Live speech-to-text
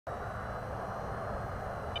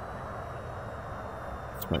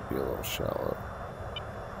might be a little shallow.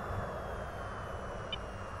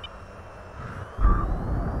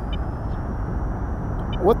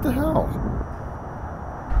 What the hell?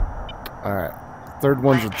 Alright. Third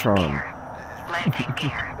one's a charm.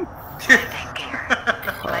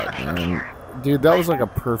 God, man. Dude, that was like a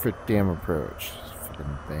perfect damn approach.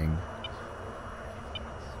 Fucking thing.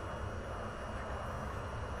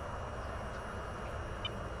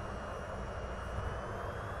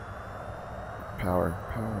 Power,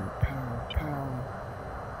 power, power, power.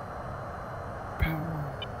 Power.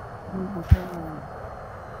 More power.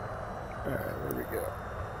 Alright, there we go.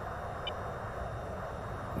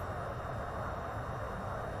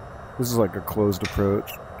 This is like a closed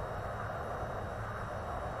approach.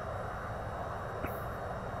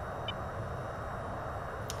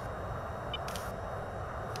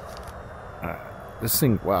 This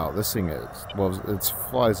thing, wow, this thing is, well, it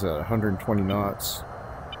flies at 120 knots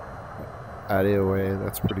at AOA.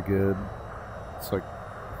 That's pretty good. It's like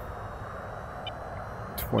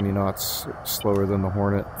 20 knots slower than the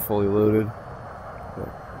Hornet, fully loaded. But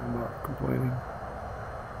I'm not complaining.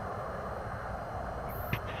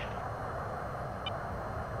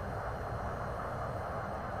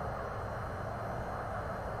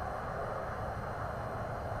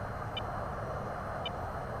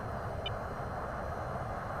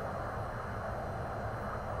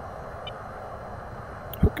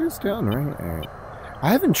 Hook is down, right? All right.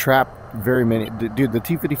 I haven't trapped very many. Dude, the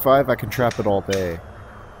T-55, I can trap it all day.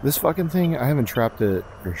 This fucking thing, I haven't trapped it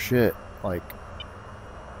for shit. Like,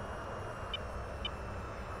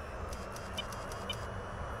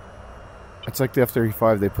 it's like the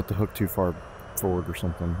F-35, they put the hook too far forward or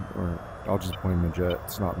something. Or I'll just blame the jet.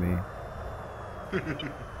 It's not me.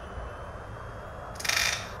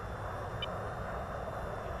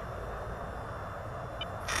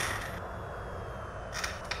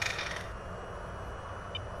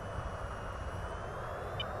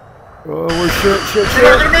 Oh, we're shit. We're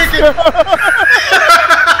not gonna make it!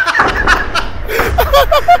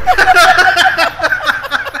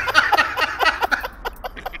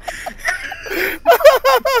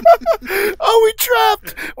 Oh, we trapped!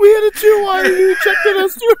 We had a 2-wire and you ejected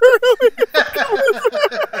us too early.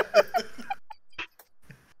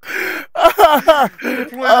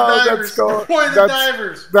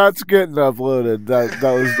 That's getting uploaded. That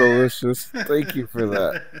was delicious. Thank you for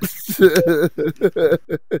that.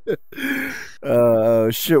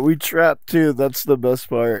 Shit, we trapped too. That's the best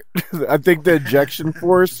part. I think the ejection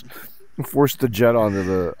forced the jet on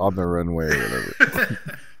the runway or whatever.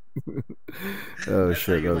 Oh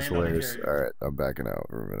shit, that was hilarious. Alright, I'm backing out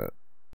for a minute.